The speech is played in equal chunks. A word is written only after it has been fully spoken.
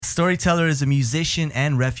Storyteller is a musician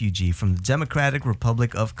and refugee from the Democratic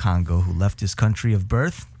Republic of Congo who left his country of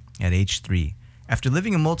birth at age 3. After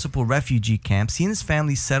living in multiple refugee camps, he and his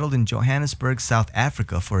family settled in Johannesburg, South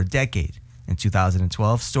Africa for a decade. In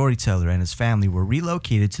 2012, Storyteller and his family were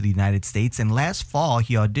relocated to the United States, and last fall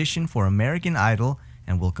he auditioned for American Idol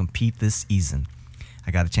and will compete this season. I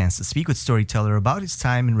got a chance to speak with Storyteller about his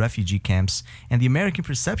time in refugee camps and the American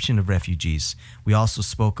perception of refugees. We also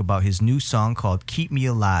spoke about his new song called Keep Me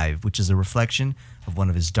Alive, which is a reflection of one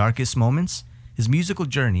of his darkest moments, his musical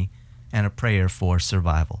journey, and a prayer for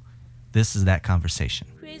survival. This is that conversation.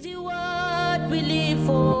 Crazy what we live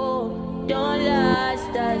for, don't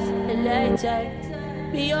last us a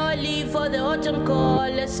lifetime. We all live for the autumn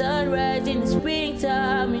call, the sunrise in the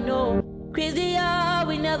springtime, you know. Crazy how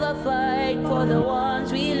we never fight for the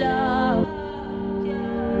ones we love.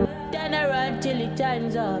 Turn around till it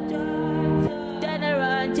time's up. Turn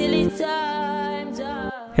around till it time's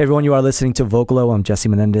up. Hey everyone, you are listening to Vocalo. I'm Jesse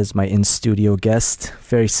Menendez, my in-studio guest.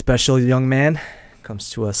 Very special young man comes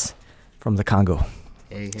to us from the Congo.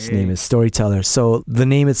 Hey. His name is Storyteller. So the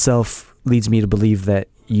name itself leads me to believe that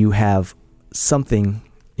you have something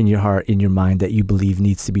in your heart, in your mind, that you believe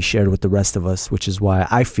needs to be shared with the rest of us, which is why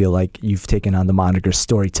I feel like you've taken on the moniker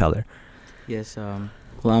Storyteller. Yes, well,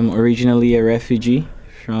 I'm originally a refugee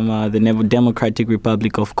from the Democratic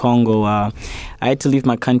Republic of Congo. I had to leave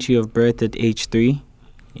my country of birth at age 3,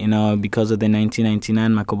 because of the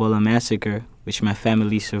 1999 Makobola massacre, which my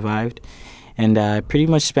family survived. And I pretty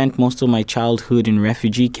much spent most of my childhood in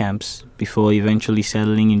refugee camps before eventually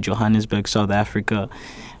settling in Johannesburg, South Africa,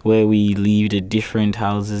 where we lived at different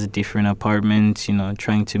houses, different apartments,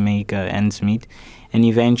 trying to make ends meet. And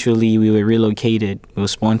eventually we were relocated. We were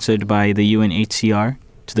sponsored by the UNHCR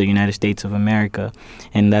to the United States of America.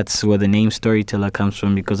 And that's where the name Storyteller comes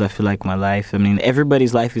from, because I feel like my life,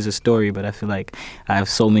 everybody's life is a story, but I feel like I have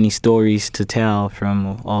so many stories to tell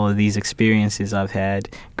from all of these experiences I've had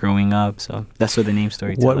growing up. So that's where the name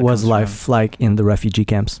Storyteller comes from. What was life like in the refugee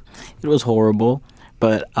camps? It was horrible,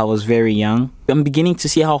 but I was very young. I'm beginning to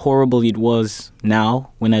see how horrible it was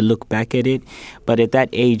now when I look back at it. But at that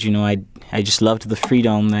age, I just loved the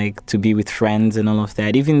freedom, like to be with friends and all of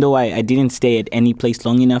that. Even though I didn't stay at any place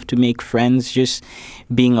long enough to make friends, just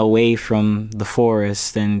being away from the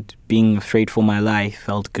forest and being afraid for my life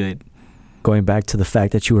felt good. Going back to the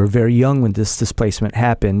fact that you were very young when this displacement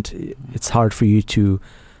happened, it's hard for you to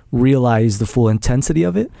realize the full intensity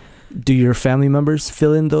of it. Do your family members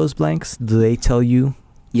fill in those blanks? Do they tell you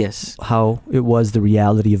yes, how it was, the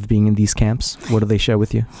reality of being in these camps? What do they share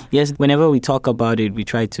with you? Yes, whenever we talk about it, we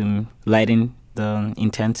try to lighten the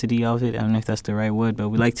intensity of it. I don't know if that's the right word, but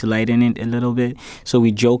we like to lighten it a little bit. So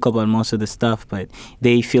we joke about most of the stuff, but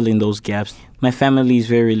they fill in those gaps. My family is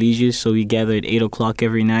very religious, so we gather at 8 o'clock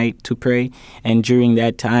every night to pray. And during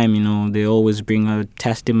that time, they always bring out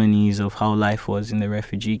testimonies of how life was in the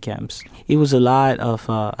refugee camps. It was a lot of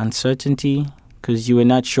uncertainty, because you were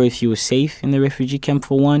not sure if you were safe in the refugee camp,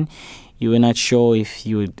 for one. You were not sure if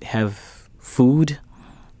you would have food.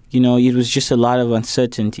 It was just a lot of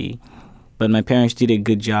uncertainty. But my parents did a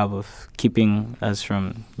good job of keeping us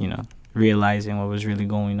from, realizing what was really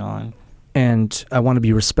going on. And I want to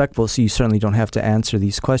be respectful, so you certainly don't have to answer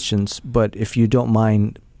these questions. But if you don't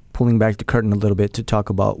mind pulling back the curtain a little bit to talk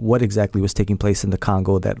about what exactly was taking place in the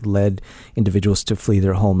Congo that led individuals to flee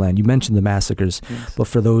their homeland. You mentioned the massacres, yes. But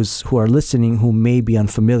for those who are listening who may be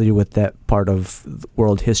unfamiliar with that part of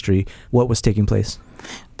world history, what was taking place?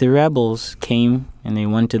 The rebels came and they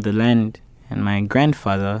wanted the land, and my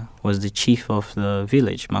grandfather was the chief of the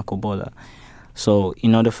village, Makobola. So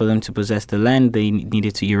in order for them to possess the land, they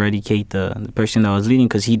needed to eradicate the person that was leading,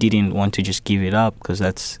 because he didn't want to just give it up, because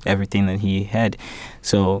that's everything that he had.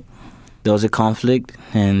 So there was a conflict,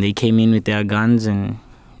 and they came in with their guns, and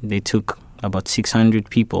they took about 600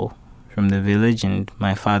 people from the village, and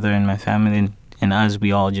my father and my family and us,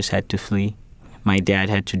 we all just had to flee. My dad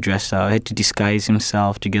had to dress out, had to disguise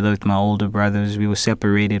himself together with my older brothers. We were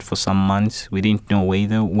separated for some months. We didn't know where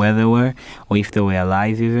they were, or if they were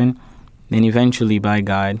alive even. Then eventually, by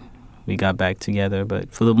God, we got back together.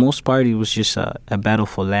 But for the most part, it was just a battle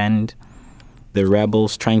for land. The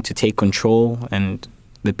rebels trying to take control, and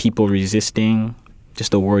the people resisting.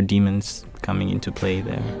 Just the war demons coming into play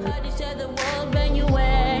there.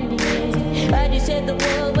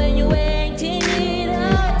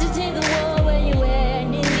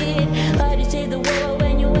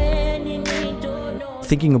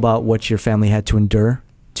 Thinking about what your family had to endure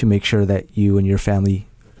to make sure that you and your family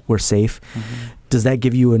were safe, does that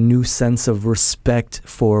give you a new sense of respect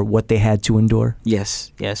for what they had to endure?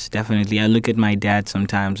 Yes, definitely. I look at my dad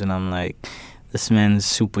sometimes and I'm like, this man's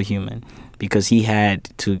superhuman, because he had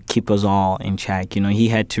to keep us all in check. You know, he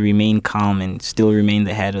had to remain calm and still remain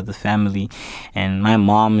the head of the family. And my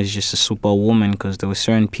mom is just a superwoman, because there were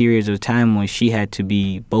certain periods of time where she had to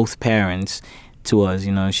be both parents to us.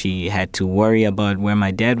 You know, she had to worry about where my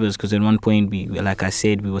dad was, because at one point, like I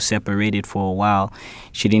said, we were separated for a while.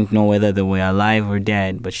 She didn't know whether they were alive or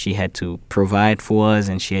dead, but she had to provide for us,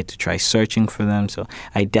 and she had to try searching for them. So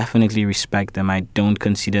I definitely respect them. I don't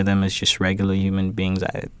consider them as just regular human beings.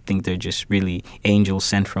 I think they're just really angels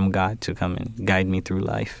sent from God to come and guide me through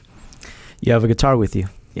life. You have a guitar with you.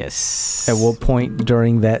 Yes. At what point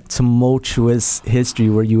during that tumultuous history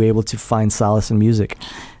were you able to find solace in music?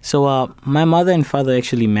 So my mother and father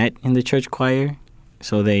actually met in the church choir.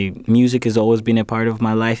 So music has always been a part of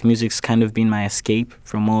my life. Music's kind of been my escape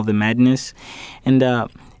from all the madness. And I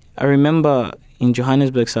remember in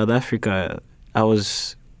Johannesburg, South Africa,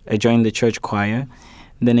 I joined the church choir.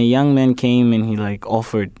 Then a young man came and he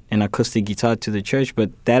offered an acoustic guitar to the church,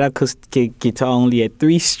 but that acoustic guitar only had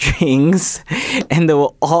 3 strings and they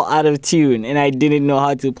were all out of tune, and I didn't know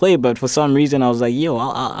how to play, but for some reason I was like, yo,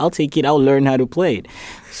 I'll take it, I'll learn how to play it.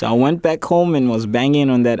 So I went back home and was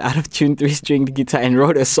banging on that out of tune 3-string guitar and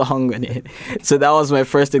wrote a song on it. So that was my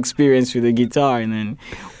first experience with the guitar, and then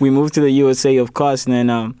we moved to the USA, of course, and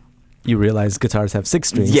then you realize guitars have 6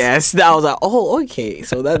 strings. Yes, that was like, oh, okay.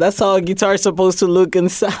 So that's how a guitar is supposed to look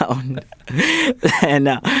and sound. And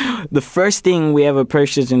the first thing we ever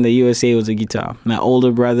purchased in the USA was a guitar. My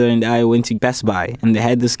older brother and I went to Best Buy, and they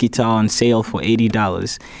had this guitar on sale for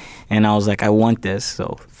 $80. And I was like, I want this.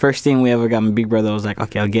 So first thing we ever got, my big brother was like,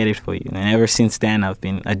 okay, I'll get it for you. And ever since then, I've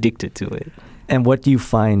been addicted to it. And what do you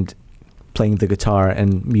find playing the guitar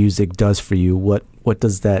and music does for you? What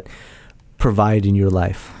does that provide in your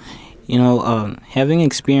life? You know, having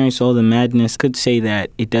experienced all the madness, could say that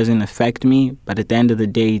it doesn't affect me, but at the end of the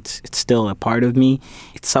day, it's still a part of me.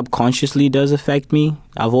 It subconsciously does affect me.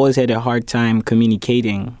 I've always had a hard time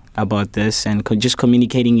communicating about this and just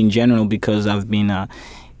communicating in general, because I've been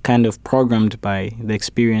kind of programmed by the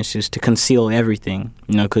experiences to conceal everything,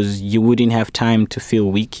 you know, because you wouldn't have time to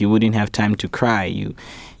feel weak. You wouldn't have time to cry. You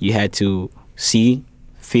had to see,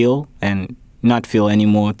 feel, and not feel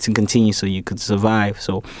anymore to continue so you could survive.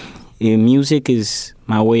 So music is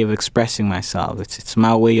my way of expressing myself. It's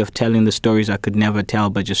my way of telling the stories I could never tell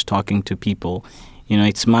by just talking to people. You know,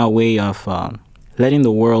 it's my way of letting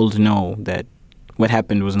the world know that what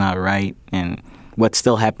happened was not right and what's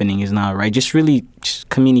still happening is not right. Just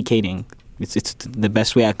communicating. It's the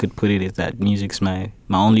best way I could put it is that music's my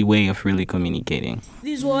only way of really communicating.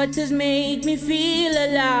 These waters make me feel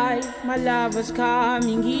alive. My lover's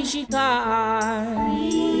coming, he she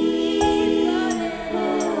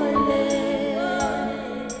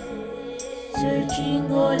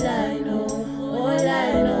searching, all I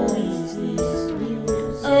know is this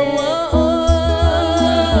music.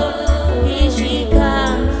 Here she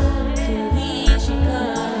comes, here she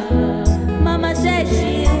comes. Mama said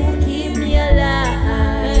she'll keep me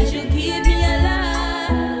alive, she'll keep me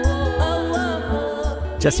alive.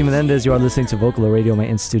 Jesse Menendez, you are listening to Vocalo Radio. My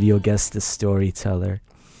in-studio guest, the storyteller.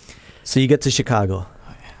 So you get to Chicago.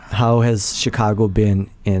 How has Chicago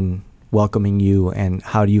been in welcoming you, and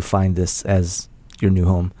how do you find this as your new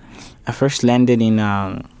home? I first landed in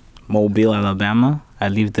Mobile, Alabama. I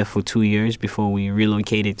lived there for 2 years before we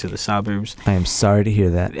relocated to the suburbs. I am sorry to hear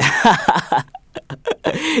that.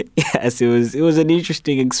 Yes, it was an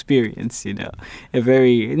interesting experience, you know, an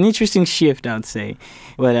interesting shift, I would say.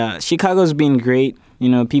 But Chicago's been great. You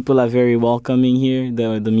know, people are very welcoming here.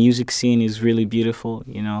 The music scene is really beautiful,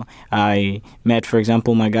 you know. I met, for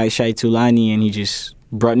example, my guy Shai Tulani, and he just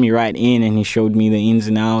brought me right in, and he showed me the ins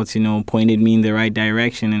and outs, you know, pointed me in the right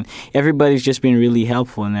direction, and everybody's just been really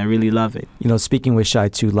helpful, and I really love it. You know, speaking with Shai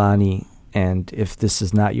Tulani, and if this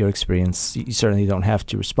is not your experience, you certainly don't have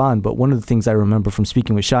to respond, but one of the things I remember from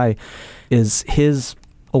speaking with Shai is his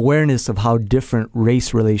awareness of how different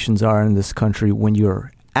race relations are in this country when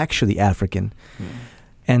you're actually African.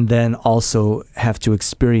 And then also have to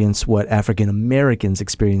experience what African Americans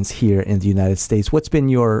experience here in the United States. What's been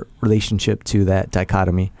your relationship to that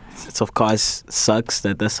dichotomy? It of course sucks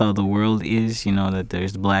that that's how the world is, you know, that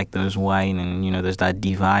there's black, there's white, and, you know, there's that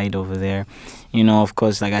divide over there. You know, of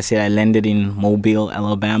course, like I said, I landed in Mobile,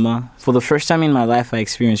 Alabama. For the first time in my life, I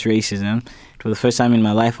experienced racism. For the first time in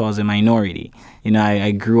my life, I was a minority. You know,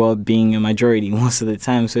 I grew up being a majority most of the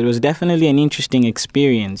time, so it was definitely an interesting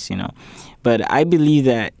experience, you know. But I believe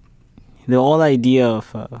that the whole idea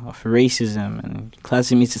of racism and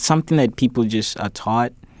classism is something that people just are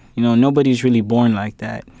taught. You know, nobody's really born like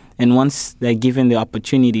that. And once they're given the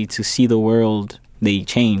opportunity to see the world, they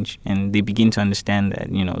change and they begin to understand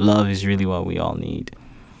that, you know, love is really what we all need.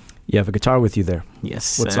 You have a guitar with you there.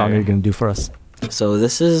 Yes. What song are you going to do for us? So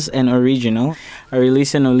this is an original. I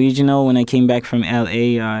released an original when I came back from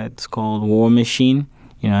LA. It's called War Machine.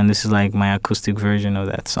 And this is like my acoustic version of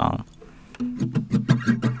that song.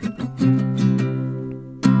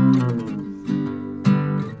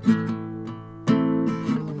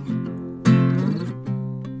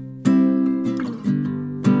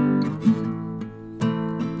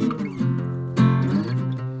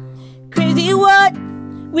 Crazy what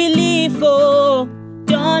we live for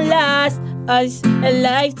don't last us a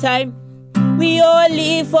lifetime. We all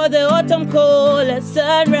live for the autumn cold, a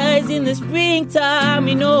sunrise in the springtime,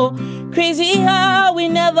 Crazy how we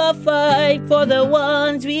never fight for the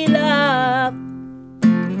ones we love.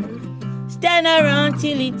 Stand around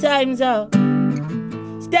till it time's out.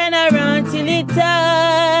 Stand around till it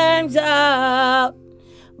time's out.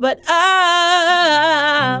 But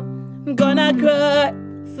I'm gonna cry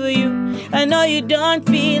for you. I know you don't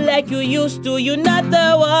feel like you used to. You're not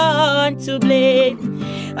the one to blame.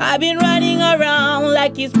 I've been running around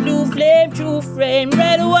like it's blue flame, true frame,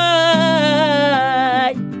 red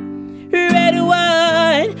wine,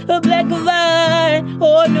 a black wine.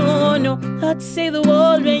 Oh no, hard to say the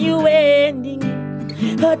world when you ending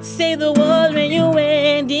it. Hard to say the world when you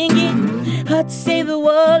ending it. Hard to say the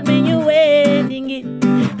world when you ending it.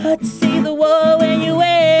 Hard to say the world when you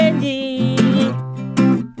ending it.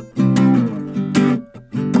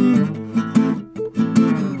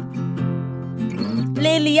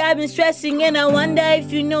 Lately I've been stressing and I wonder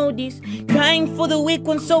if you know this. Crying for the weak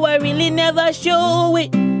one so I really never show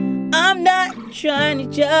it. I'm not trying to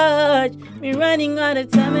judge. Been running out of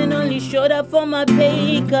time and only showed up for my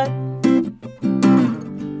pay cut.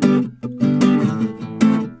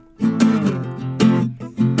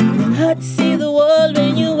 Hard to see the world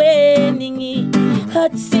when you ending it.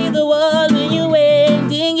 Hard to see the world when you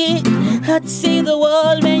ending it. Hard to see the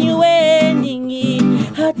world when you ending it.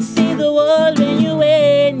 Hard to see the world when you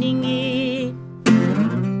ending it.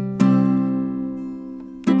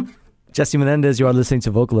 Jesse Menendez, you are listening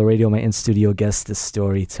to Vocalo Radio. My in-studio guest, the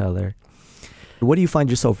storyteller. What do you find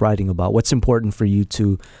yourself writing about? What's important for you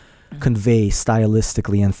to convey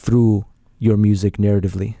stylistically and through your music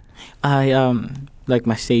narratively? I like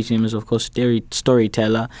my stage name is of course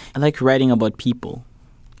storyteller. I like writing about people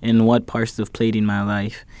and what parts they've played in my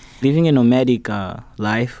life. Living a nomadic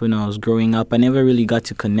life when I was growing up, I never really got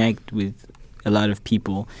to connect with a lot of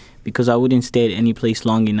people because I wouldn't stay at any place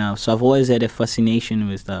long enough. So I've always had a fascination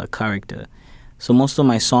with character. So most of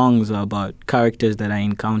my songs are about characters that I've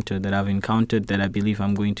encountered, that I believe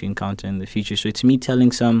I'm going to encounter in the future. So it's me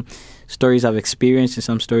telling some stories I've experienced and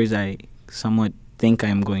some stories I somewhat think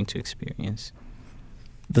I'm going to experience.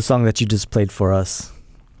 The song that you just played for us,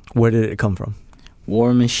 where did it come from?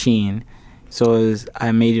 War Machine. So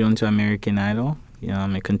I made it onto American Idol.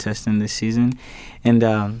 I'm a contestant this season.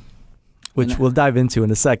 And which we'll dive into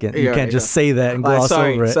in a second. You can't just say that and gloss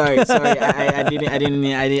over it. Sorry. I didn't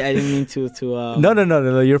mean to.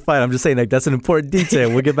 No. You're fine. I'm just saying that's an important detail.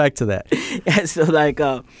 We'll get back to that. Yeah.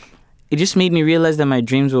 So it just made me realize that my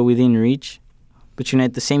dreams were within reach. But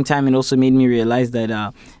at the same time, it also made me realize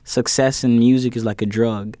that success in music is like a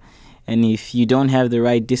drug, and if you don't have the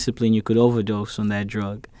right discipline, you could overdose on that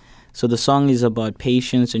drug. So the song is about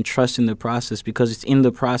patience and trust in the process, because it's in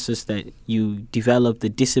the process that you develop the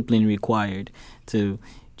discipline required to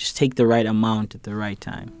just take the right amount at the right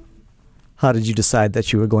time. How did you decide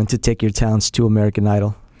that you were going to take your talents to American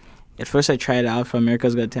Idol? At first, I tried out for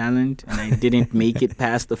America's Got Talent, and I didn't make it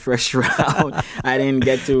past the first round. I didn't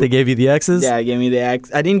get to... They gave you the X's? Yeah, they gave me the X.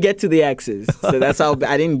 I didn't get to the X's, so that's how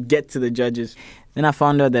I didn't get to the judges. Then I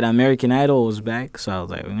found out that American Idol was back, so I was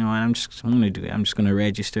like, you know what, I'm going to do it. I'm just going to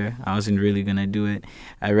register. I wasn't really going to do it.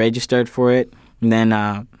 I registered for it, and then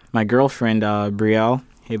my girlfriend, Brielle,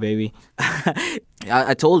 hey, baby,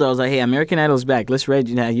 I told her, I was like, hey, American Idol's back. Let's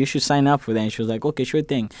register. You should sign up for that. And she was like, okay, sure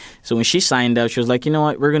thing. So when she signed up, she was like, you know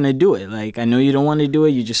what, we're going to do it. Like, I know you don't want to do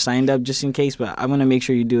it. You just signed up just in case, but I'm going to make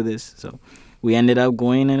sure you do this. So we ended up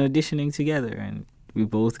going and auditioning together, and we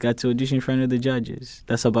both got to audition in front of the judges.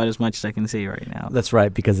 That's about as much as I can say right now. That's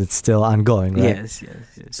right, because it's still ongoing, right? Yes.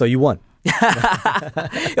 So you won.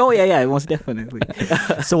 Oh, yeah, most definitely.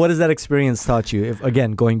 So what has that experience taught you?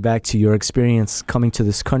 Again, going back to your experience coming to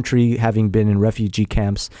this country, having been in refugee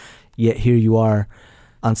camps, yet here you are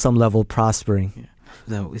on some level prospering.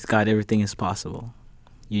 Yeah. With God, everything is possible.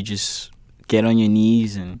 You just get on your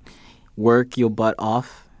knees and work your butt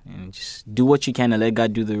off and just do what you can and let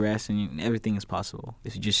God do the rest, and everything is possible.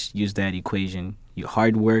 If you just use that equation, your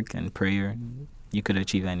hard work and prayer, you could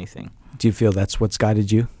achieve anything. Do you feel that's what's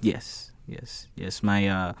guided you? Yes.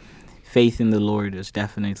 My faith in the Lord has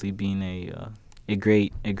definitely been a a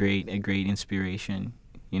great inspiration.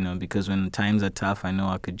 Because when times are tough, I know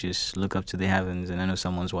I could just look up to the heavens and I know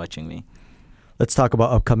someone's watching me. Let's talk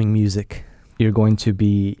about upcoming music. You're going to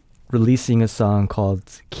be releasing a song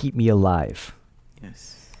called Keep Me Alive.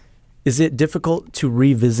 Yes. Is it difficult to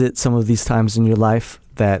revisit some of these times in your life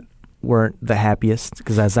that weren't the happiest?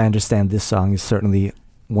 Because as I understand, this song is certainly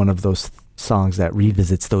one of those songs that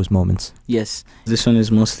revisits those moments. Yes. This one is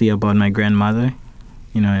mostly about my grandmother.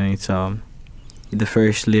 And it's the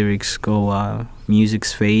first lyrics go,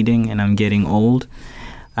 music's fading and I'm getting old.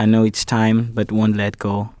 I know it's time, but won't let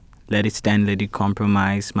go. Let it stand, let it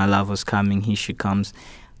compromise. My love was coming, here she comes.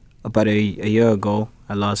 About a year ago,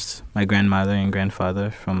 I lost my grandmother and grandfather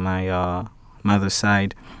from my mother's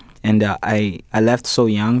side. And I left so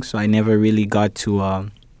young, so I never really got to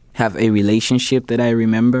have a relationship that I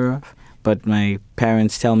remember of. But my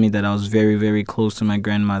parents tell me that I was very, very close to my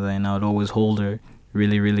grandmother, and I would always hold her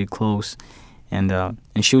really, really close. And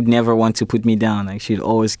she would never want to put me down. Like, she'd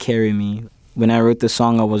always carry me. When I wrote the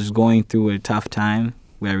song, I was going through a tough time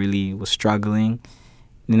where I really was struggling.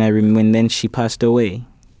 And then she passed away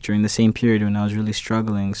during the same period when I was really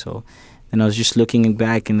struggling. So then I was just looking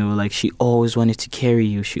back, and they were like, she always wanted to carry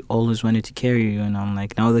you. She always wanted to carry you. And I'm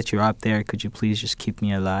like, now that you're up there, could you please just keep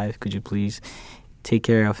me alive? Could you please take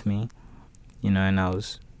care of me? And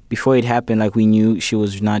before it happened, like, we knew she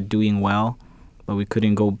was not doing well, but we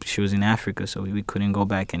couldn't go. She was in Africa, so we couldn't go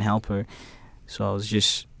back and help her. So I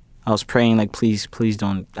was praying, like, please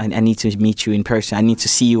don't. I need to meet you in person. I need to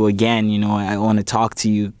see you again. I want to talk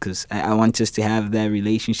to you because I want us to have that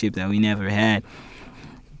relationship that we never had.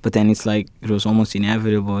 But then it's like it was almost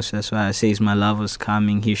inevitable. So that's why I say, my love was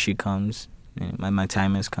coming. Here she comes. My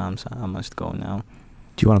time has come, so I must go now.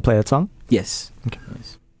 Do you want to play that song? Yes. Okay.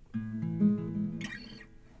 Yes.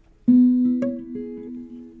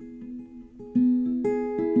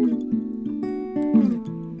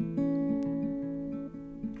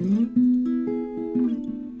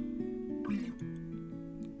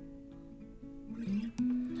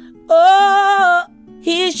 Oh,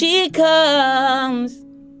 here she comes.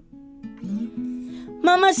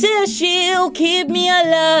 Mama says she'll keep me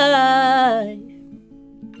alive.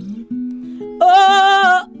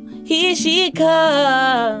 Oh, here she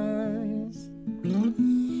comes.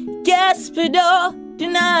 Gas pedal, do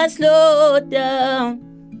not slow down.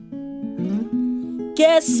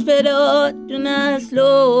 Gas pedal, do not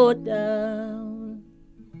slow down.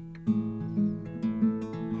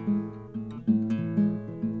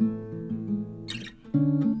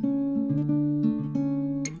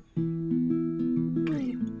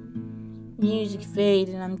 Music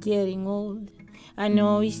fading, I'm getting old. I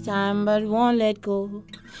know it's time, but won't let go.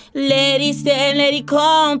 Let it stand, let it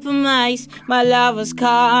compromise. My love was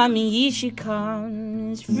coming, here she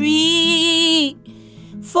comes. Free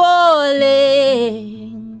falling,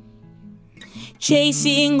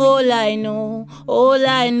 chasing all I know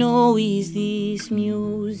is this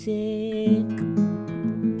music.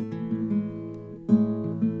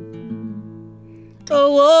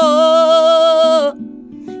 Oh,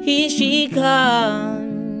 here she comes.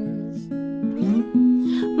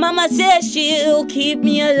 Mama says she'll keep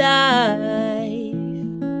me alive.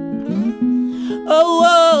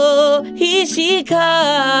 Oh, here she comes.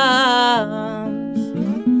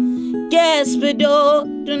 Gas pedal,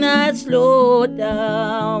 do not slow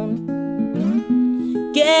down.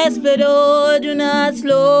 Gas pedal, do not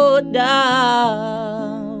slow down.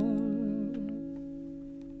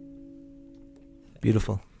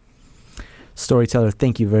 Beautiful. Storyteller,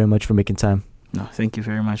 thank you very much for making time. No, thank you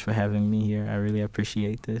very much for having me here. I really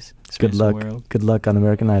appreciate this. Good luck. World. Good luck on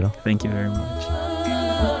American Idol. Thank you very much.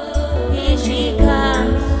 Here she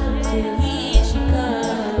comes.